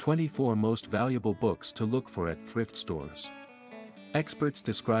24 Most Valuable Books to Look For at Thrift Stores. Experts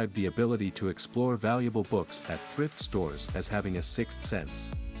describe the ability to explore valuable books at thrift stores as having a sixth sense.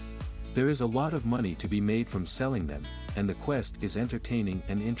 There is a lot of money to be made from selling them, and the quest is entertaining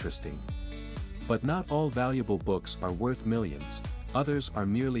and interesting. But not all valuable books are worth millions, others are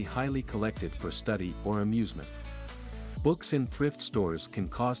merely highly collected for study or amusement. Books in thrift stores can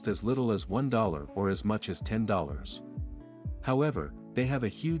cost as little as $1 or as much as $10. However, they have a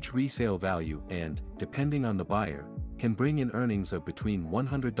huge resale value and, depending on the buyer, can bring in earnings of between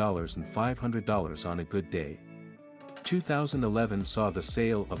 $100 and $500 on a good day. 2011 saw the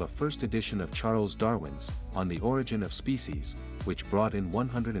sale of a first edition of Charles Darwin's On the Origin of Species, which brought in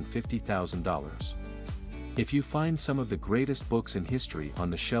 $150,000. If you find some of the greatest books in history on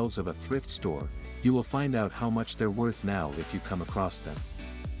the shelves of a thrift store, you will find out how much they're worth now if you come across them.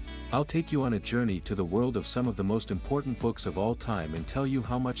 I'll take you on a journey to the world of some of the most important books of all time and tell you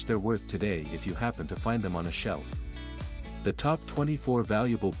how much they're worth today if you happen to find them on a shelf. The top 24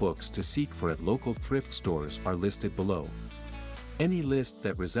 valuable books to seek for at local thrift stores are listed below. Any list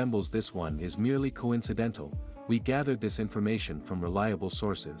that resembles this one is merely coincidental. We gathered this information from reliable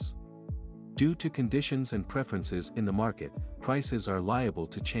sources. Due to conditions and preferences in the market, prices are liable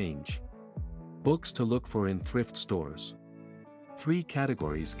to change. Books to look for in thrift stores. 3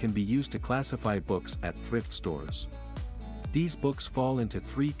 categories can be used to classify books at thrift stores. These books fall into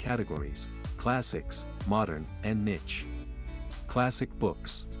 3 categories: classics, modern, and niche. Classic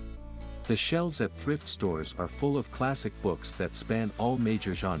books. The shelves at thrift stores are full of classic books that span all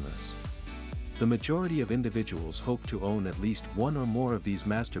major genres. The majority of individuals hope to own at least one or more of these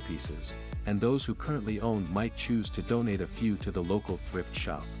masterpieces, and those who currently own might choose to donate a few to the local thrift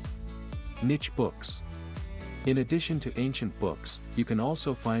shop. Niche books. In addition to ancient books, you can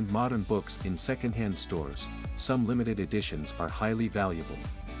also find modern books in second-hand stores. Some limited editions are highly valuable.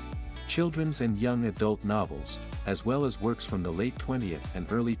 Children's and young adult novels, as well as works from the late 20th and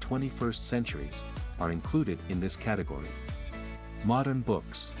early 21st centuries, are included in this category. Modern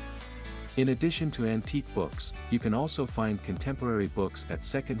books. In addition to antique books, you can also find contemporary books at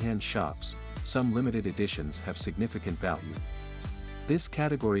second-hand shops. Some limited editions have significant value. This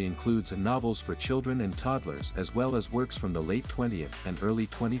category includes novels for children and toddlers as well as works from the late 20th and early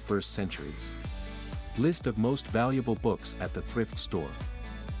 21st centuries. List of most valuable books at the thrift store.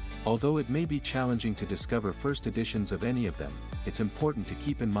 Although it may be challenging to discover first editions of any of them, it's important to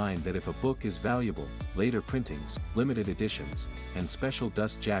keep in mind that if a book is valuable, later printings, limited editions, and special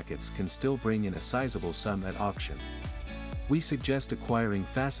dust jackets can still bring in a sizable sum at auction. We suggest acquiring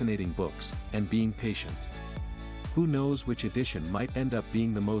fascinating books and being patient. Who knows which edition might end up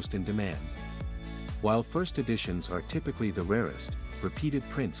being the most in demand? While first editions are typically the rarest, repeated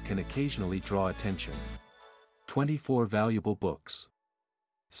prints can occasionally draw attention. 24 valuable books.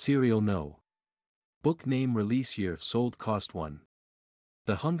 Serial No. Book name, release year, sold cost 1.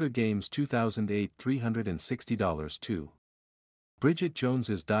 The Hunger Games 2008, $360 2. Bridget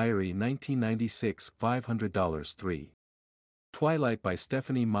Jones's Diary 1996, $500 3. Twilight by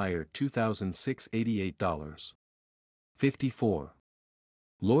Stephanie Meyer 2006, $88. 54.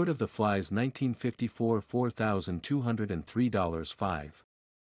 Lord of the Flies 1954, $4,203 5.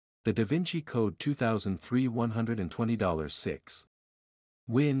 The Da Vinci Code 2003, $120 6.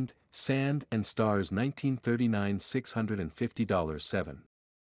 Wind, Sand and Stars 1939, $650 7.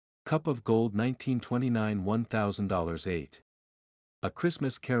 Cup of Gold 1929, $1,000 8. A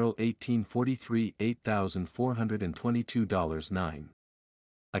Christmas Carol 1843, $8,422 9.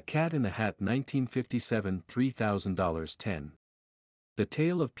 A Cat in the Hat 1957, $3,000 10. The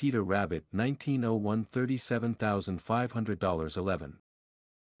Tale of Peter Rabbit 1901, $37,500 11.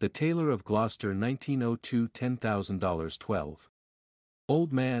 The Tailor of Gloucester 1902, $10,000 12.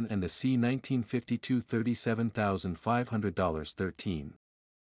 Old Man and the Sea 1952, $37,500 13.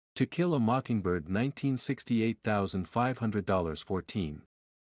 To Kill a Mockingbird 1968, $500 14.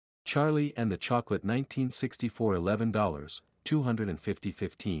 Charlie and the Chocolate 1964, $11, $250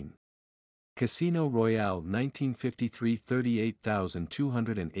 15. Casino Royale 1953,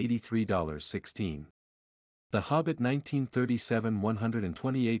 $38,283 16. The Hobbit 1937,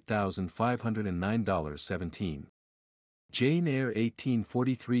 $128,509 17. Jane Eyre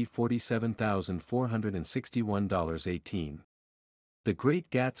 1843, $47,461 18. The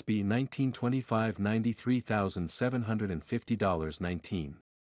Great Gatsby 1925, $93,750 19.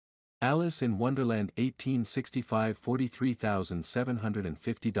 Alice in Wonderland 1865,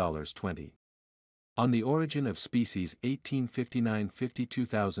 $43,750 20. On the Origin of Species 1859,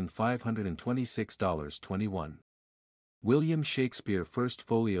 $52,526 21. William Shakespeare First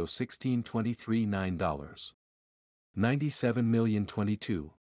Folio 1623, $9.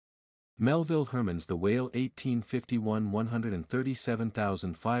 97,022. Melville Herman's The Whale 1851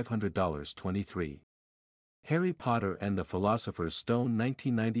 $137,500 23. Harry Potter and the Philosopher's Stone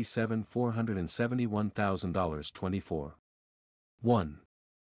 1997 $471,000 24. 1.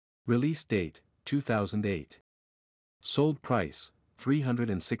 Release date, 2008. Sold price,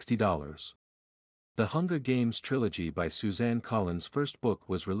 $360. The Hunger Games trilogy by Suzanne Collins' first book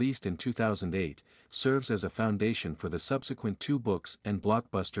was released in 2008, serves as a foundation for the subsequent two books and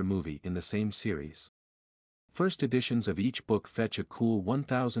blockbuster movie in the same series. First editions of each book fetch a cool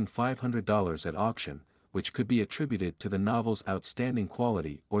 $1,500 at auction, which could be attributed to the novel's outstanding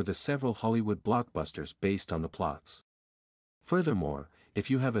quality or the several Hollywood blockbusters based on the plots. Furthermore, if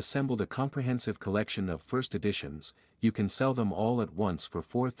you have assembled a comprehensive collection of first editions, you can sell them all at once for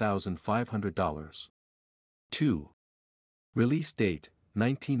 $4,500. 2. Release date,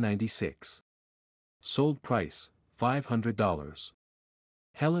 1996. Sold price, $500.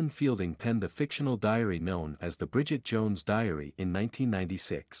 Helen Fielding penned the fictional diary known as the Bridget Jones Diary in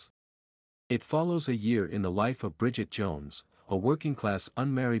 1996. It follows a year in the life of Bridget Jones, a working-class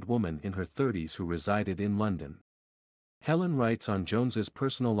unmarried woman in her 30s who resided in London. Helen writes on Jones's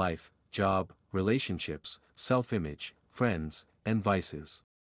personal life, job, relationships, self-image, friends, and vices.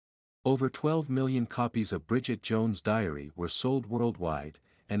 Over 12 million copies of Bridget Jones' Diary were sold worldwide,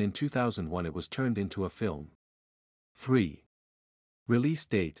 and in 2001 it was turned into a film. 3. Release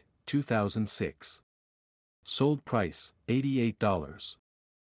date, 2006. Sold price, $88.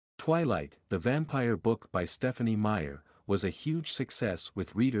 Twilight, the vampire book by Stephenie Meyer, was a huge success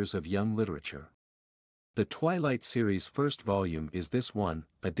with readers of young literature. The Twilight series' first volume is this one.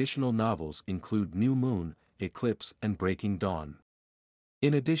 Additional novels include New Moon, Eclipse and Breaking Dawn.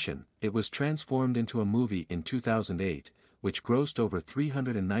 In addition, it was transformed into a movie in 2008, which grossed over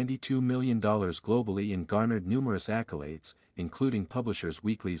 $392 million globally and garnered numerous accolades, including Publishers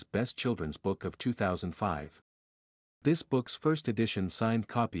Weekly's Best Children's Book of 2005. This book's first edition signed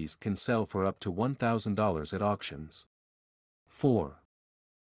copies can sell for up to $1,000 at auctions. 4.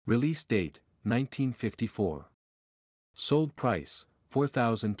 Release date, 1954. Sold price,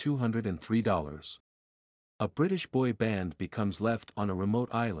 $4,203. A British boy band becomes left on a remote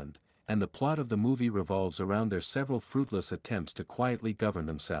island, and the plot of the movie revolves around their several fruitless attempts to quietly govern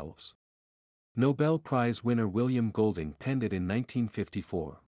themselves. Nobel Prize winner William Golding penned it in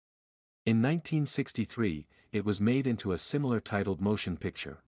 1954. In 1963, it was made into a similar titled motion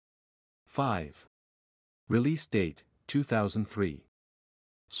picture. 5. Release date, 2003.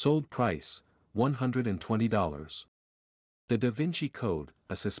 Sold price, $120. The Da Vinci Code,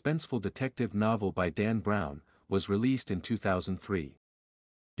 a suspenseful detective novel by Dan Brown, was released in 2003.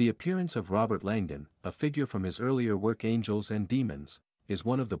 The appearance of Robert Langdon, a figure from his earlier work Angels and Demons, is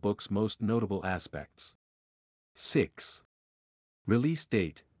one of the book's most notable aspects. 6. Release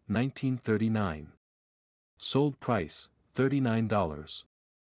date, 1939. Sold price, $39.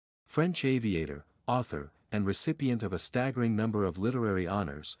 French aviator, author, and recipient of a staggering number of literary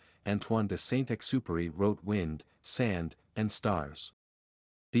honors, Antoine de Saint-Exupéry wrote Wind, Sand, and Stars.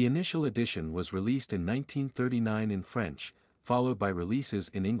 The initial edition was released in 1939 in French, followed by releases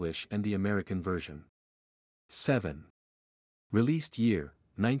in English and the American version. 7. Released year,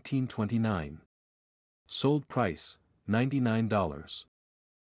 1929. Sold price, $99.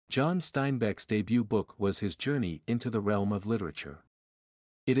 John Steinbeck's debut book was his journey into the realm of literature.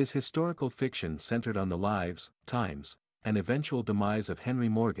 It is historical fiction centered on the lives, times, and eventual demise of Henry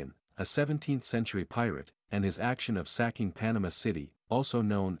Morgan, a 17th-century pirate, and his action of sacking Panama City, also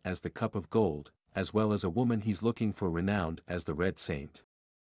known as the Cup of Gold, as well as a woman he's looking for renowned as the Red Saint.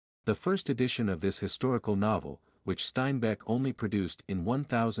 The first edition of this historical novel, which Steinbeck only produced in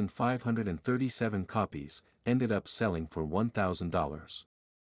 1,537 copies, ended up selling for $1,000.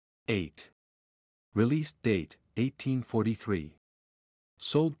 8. Release date, 1843.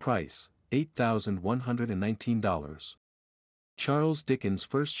 Sold price, $8,119. Charles Dickens'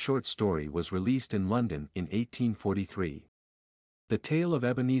 first short story was released in London in 1843. The tale of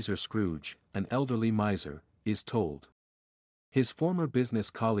Ebenezer Scrooge, an elderly miser, is told. His former business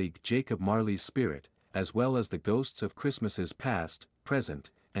colleague Jacob Marley's spirit, as well as the ghosts of Christmases past,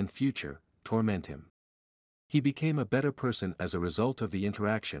 present, and future, torment him. He became a better person as a result of the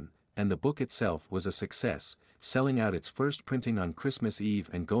interaction, and the book itself was a success, selling out its first printing on Christmas Eve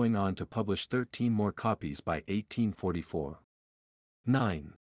and going on to publish 13 more copies by 1844.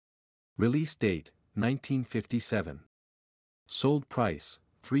 9. Release date, 1957. Sold price,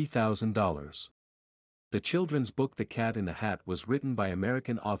 $3,000. The children's book The Cat in the Hat was written by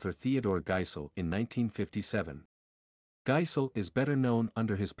American author Theodore Geisel in 1957. Geisel is better known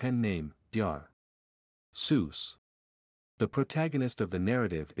under his pen name, Dr. Seuss. The protagonist of the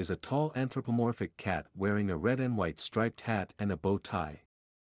narrative is a tall anthropomorphic cat wearing a red and white striped hat and a bow tie.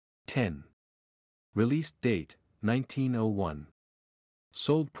 10. Release date, 1901.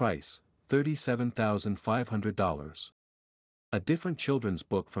 Sold price, $37,500. A different children's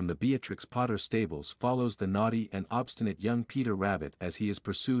book from the Beatrix Potter stables follows the naughty and obstinate young Peter Rabbit as he is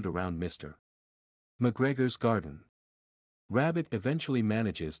pursued around Mr. McGregor's garden. Rabbit eventually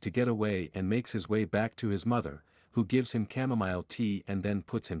manages to get away and makes his way back to his mother, who gives him chamomile tea and then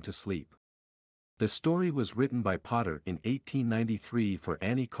puts him to sleep. The story was written by Potter in 1893 for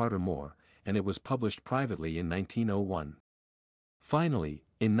Annie Carter Moore, and it was published privately in 1901. Finally,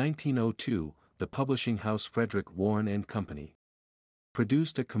 in 1902, the publishing house Frederick Warne and Company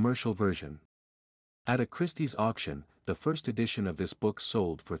produced a commercial version. At a Christie's auction, the first edition of this book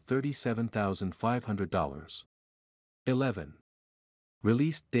sold for $37,500. 11.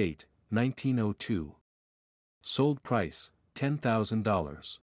 Release date, 1902. Sold price,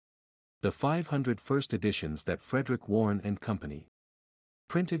 $10,000. The 500 first editions that Frederick Warne and Company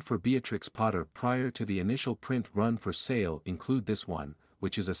printed for Beatrix Potter prior to the initial print run for sale include this one,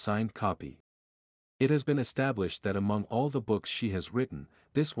 which is a signed copy. It has been established that among all the books she has written,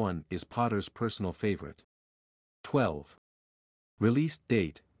 this one is Potter's personal favorite. 12. Release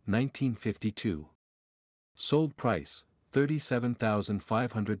date, 1952. Sold price,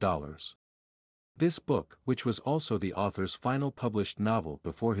 $37,500. This book, which was also the author's final published novel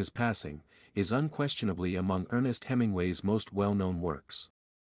before his passing, is unquestionably among Ernest Hemingway's most well-known works.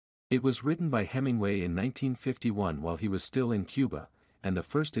 It was written by Hemingway in 1951 while he was still in Cuba, and the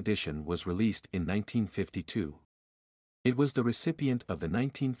first edition was released in 1952. It was the recipient of the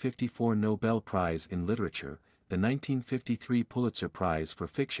 1954 Nobel Prize in Literature, the 1953 Pulitzer Prize for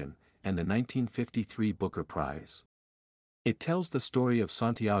Fiction, and the 1953 Booker Prize. It tells the story of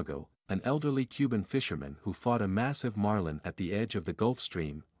Santiago, an elderly Cuban fisherman who fought a massive marlin at the edge of the Gulf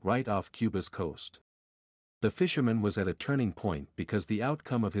Stream, right off Cuba's coast. The fisherman was at a turning point because the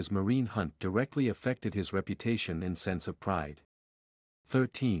outcome of his marine hunt directly affected his reputation and sense of pride.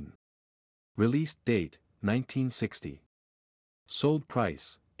 13. Release date, 1960. Sold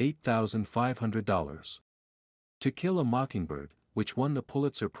price, $8,500. To Kill a Mockingbird, which won the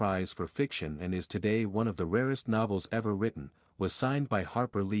Pulitzer Prize for Fiction and is today one of the rarest novels ever written, was signed by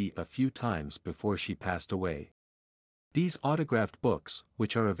Harper Lee a few times before she passed away. These autographed books,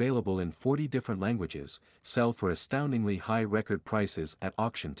 which are available in 40 different languages, sell for astoundingly high record prices at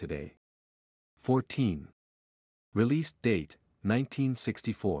auction today. 14. Release date,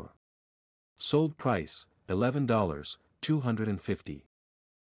 1964. Sold price, $11,250.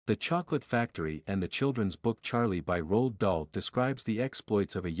 The Chocolate Factory and the children's book Charlie by Roald Dahl describes the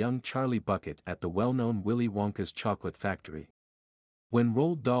exploits of a young Charlie Bucket at the well-known Willy Wonka's Chocolate Factory. When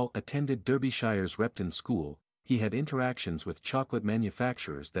Roald Dahl attended Derbyshire's Repton School, he had interactions with chocolate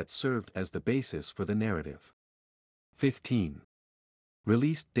manufacturers that served as the basis for the narrative. 15.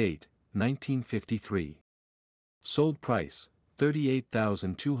 Release date, 1953. Sold price,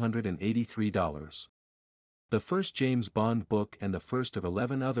 $38,283. The first James Bond book and the first of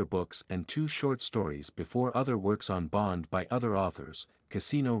 11 other books and 2 short stories before other works on Bond by other authors,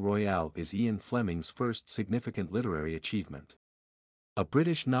 Casino Royale is Ian Fleming's first significant literary achievement. A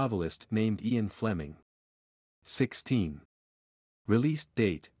British novelist named Ian Fleming. 16. Release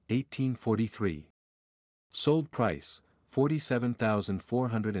date, 1843. Sold price,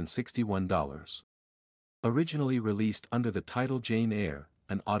 $47,461. Originally released under the title Jane Eyre,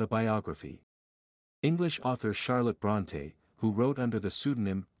 an autobiography. English author Charlotte Brontë, who wrote under the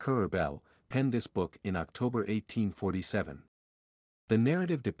pseudonym Currer Bell, penned this book in October 1847. The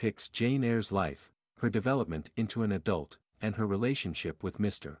narrative depicts Jane Eyre's life, her development into an adult, and her relationship with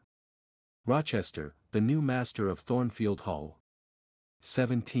Mr. Rochester, the new master of Thornfield Hall.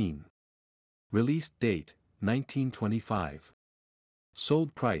 17. Release date, 1925.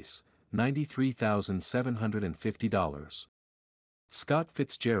 Sold price, $93,750. Scott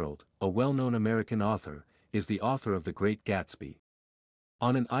Fitzgerald, a well-known American author, is the author of The Great Gatsby.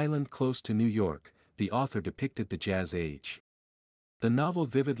 On an island close to New York, the author depicted the Jazz Age. The novel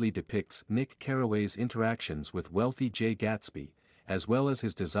vividly depicts Nick Carraway's interactions with wealthy Jay Gatsby, as well as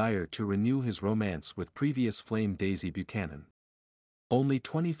his desire to renew his romance with previous flame Daisy Buchanan. Only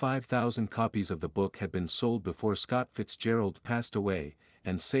 25,000 copies of the book had been sold before Scott Fitzgerald passed away,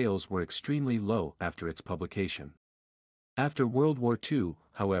 and sales were extremely low after its publication. After World War II,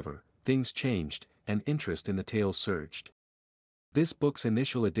 however, things changed, and interest in the tale surged. This book's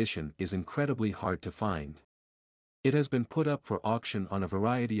initial edition is incredibly hard to find. It has been put up for auction on a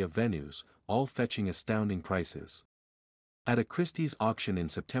variety of venues, all fetching astounding prices. At a Christie's auction in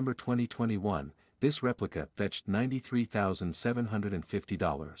September 2021, this replica fetched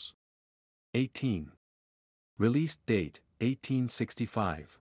 $93,750. 18. Released date,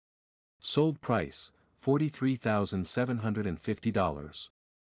 1865. Sold price, $43,750.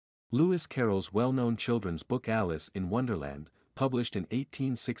 Lewis Carroll's well-known children's book Alice in Wonderland, published in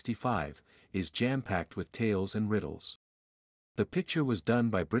 1865, is jam-packed with tales and riddles. The picture was done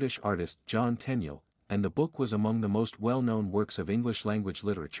by British artist John Tenniel, and the book was among the most well-known works of English-language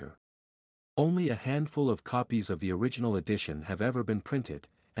literature. Only a handful of copies of the original edition have ever been printed,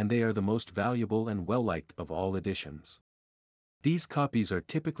 and they are the most valuable and well-liked of all editions. These copies are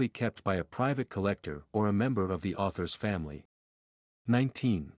typically kept by a private collector or a member of the author's family.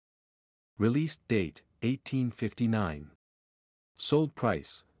 19. Released date, 1859. Sold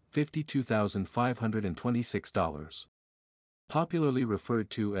price, $52,526. Popularly referred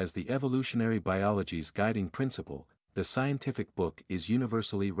to as the evolutionary biology's guiding principle, the scientific book is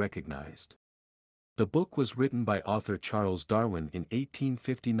universally recognized. The book was written by author Charles Darwin in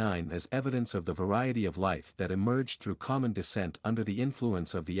 1859 as evidence of the variety of life that emerged through common descent under the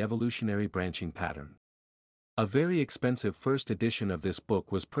influence of the evolutionary branching pattern. A very expensive first edition of this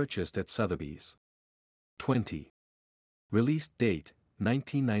book was purchased at Sotheby's. 20. Released date,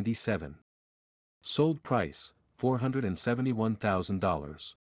 1997. Sold price,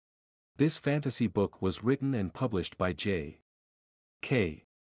 $471,000. This fantasy book was written and published by J.K.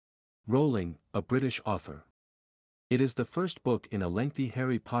 Rowling, a British author. It is the first book in a lengthy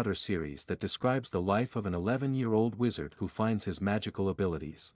Harry Potter series that describes the life of an 11-year-old wizard who finds his magical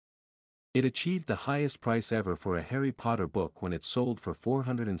abilities. It achieved the highest price ever for a Harry Potter book when it sold for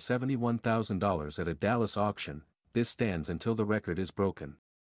 $471,000 at a Dallas auction. This stands until the record is broken.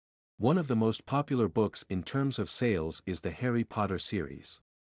 One of the most popular books in terms of sales is the Harry Potter series.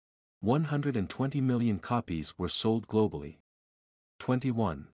 120 million copies were sold globally.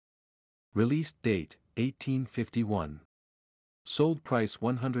 21. Released date, 1851. Sold price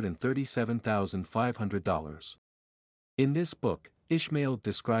 $137,500. In this book, Ishmael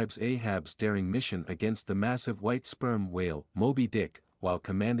describes Ahab's daring mission against the massive white sperm whale, Moby Dick, while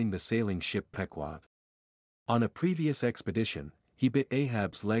commanding the sailing ship Pequod. On a previous expedition, he bit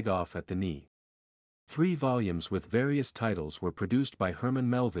Ahab's leg off at the knee. 3 volumes with various titles were produced by Herman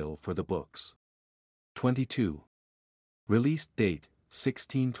Melville for the books. 22. Released date,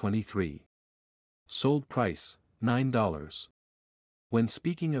 1623. Sold price, $9. When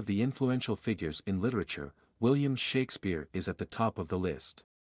speaking of the influential figures in literature, William Shakespeare is at the top of the list.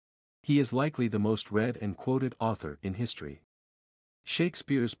 He is likely the most read and quoted author in history.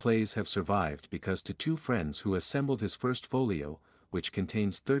 Shakespeare's plays have survived because to 2 friends who assembled his first folio, which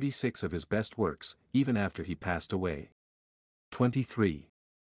contains 36 of his best works, even after he passed away. 23.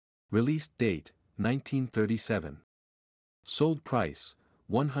 Released date, 1937. Sold price,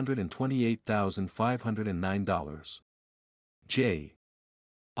 $128,509. J.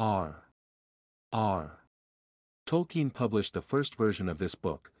 R. R. Tolkien published the first version of this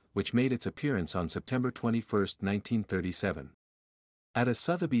book, which made its appearance on September 21, 1937. At a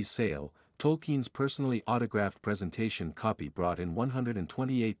Sotheby's sale, Tolkien's personally autographed presentation copy brought in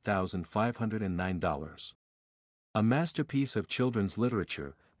 $128,509. A masterpiece of children's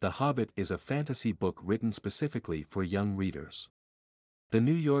literature, The Hobbit is a fantasy book written specifically for young readers. The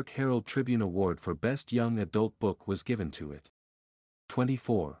New York Herald Tribune Award for Best Young Adult Book was given to it.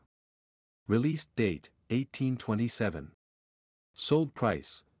 24. Released date, 1827. Sold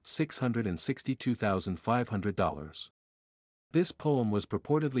price, $662,500. This poem was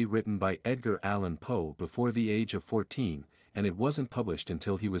purportedly written by Edgar Allan Poe before the age of 14, and it wasn't published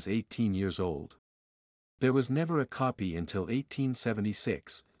until he was 18 years old. There was never a copy until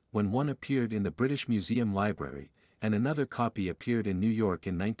 1876, when one appeared in the British Museum Library, and another copy appeared in New York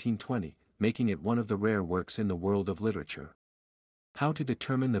in 1920, making it one of the rare works in the world of literature. How to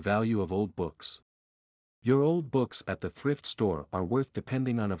determine the value of old books. Your old books at the thrift store are worth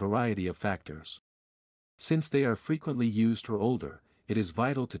depending on a variety of factors. Since they are frequently used or older, it is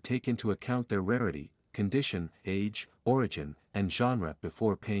vital to take into account their rarity, condition, age, origin, and genre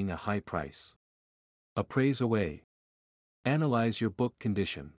before paying a high price. Appraise away. Analyze your book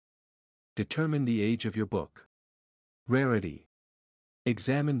condition. Determine the age of your book. Rarity.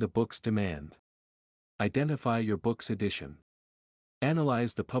 Examine the book's demand. Identify your book's edition.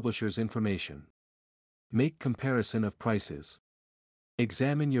 Analyze the publisher's information. Make comparison of prices.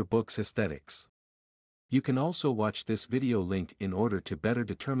 Examine your book's aesthetics. You can also watch this video link in order to better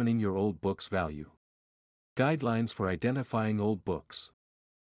determining your old book's value. Guidelines for identifying old books.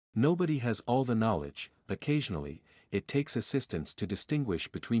 Nobody has all the knowledge. Occasionally, it takes assistance to distinguish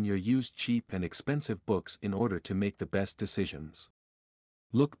between your used cheap and expensive books in order to make the best decisions.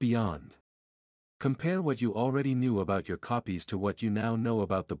 Look beyond. Compare what you already knew about your copies to what you now know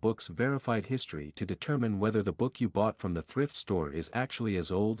about the book's verified history to determine whether the book you bought from the thrift store is actually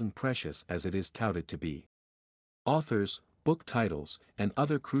as old and precious as it is touted to be. Authors, book titles, and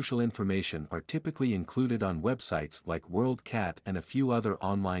other crucial information are typically included on websites like WorldCat and a few other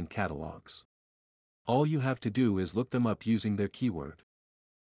online catalogs. All you have to do is look them up using their keyword.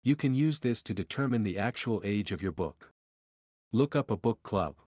 You can use this to determine the actual age of your book. Look up a book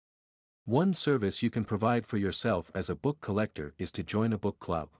club. One service you can provide for yourself as a book collector is to join a book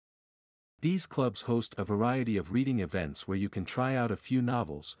club. These clubs host a variety of reading events where you can try out a few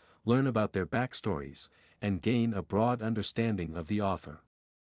novels, learn about their backstories, and gain a broad understanding of the author.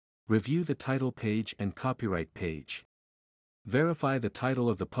 Review the title page and copyright page. Verify the title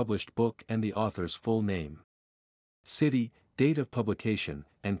of the published book and the author's full name. City, date of publication,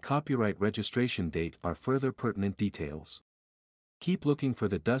 and copyright registration date are further pertinent details. Keep looking for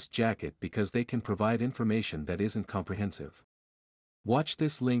the dust jacket because they can provide information that isn't comprehensive. Watch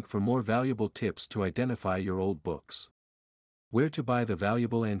this link for more valuable tips to identify your old books. Where to buy the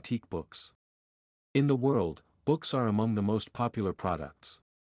valuable antique books. In the world, books are among the most popular products.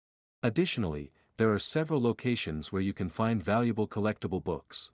 Additionally, there are several locations where you can find valuable collectible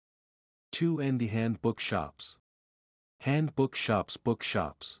books. 2 Indie-hand book shops. Hand book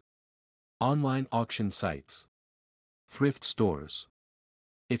shops. Online auction sites. Thrift stores.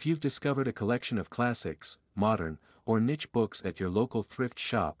 If you've discovered a collection of classics, modern, or niche books at your local thrift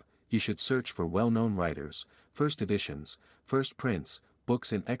shop, you should search for well-known writers, first editions, first prints,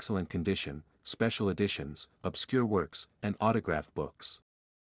 books in excellent condition, special editions, obscure works, and autographed books.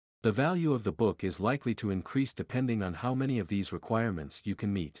 The value of the book is likely to increase depending on how many of these requirements you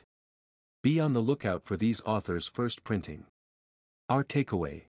can meet. Be on the lookout for these authors' first printing. Our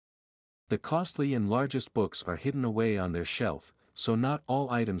takeaway. The costly and largest books are hidden away on their shelf, so not all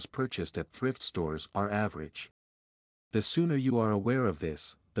items purchased at thrift stores are average. The sooner you are aware of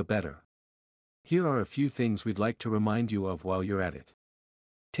this, the better. Here are a few things we'd like to remind you of while you're at it.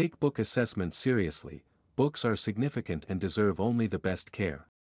 Take book assessment seriously. Books are significant and deserve only the best care.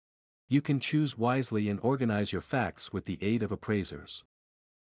 You can choose wisely and organize your facts with the aid of appraisers.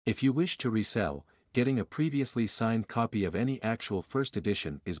 If you wish to resell, getting a previously signed copy of any actual first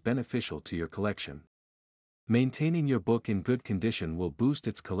edition is beneficial to your collection. Maintaining your book in good condition will boost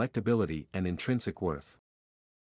its collectability and intrinsic worth.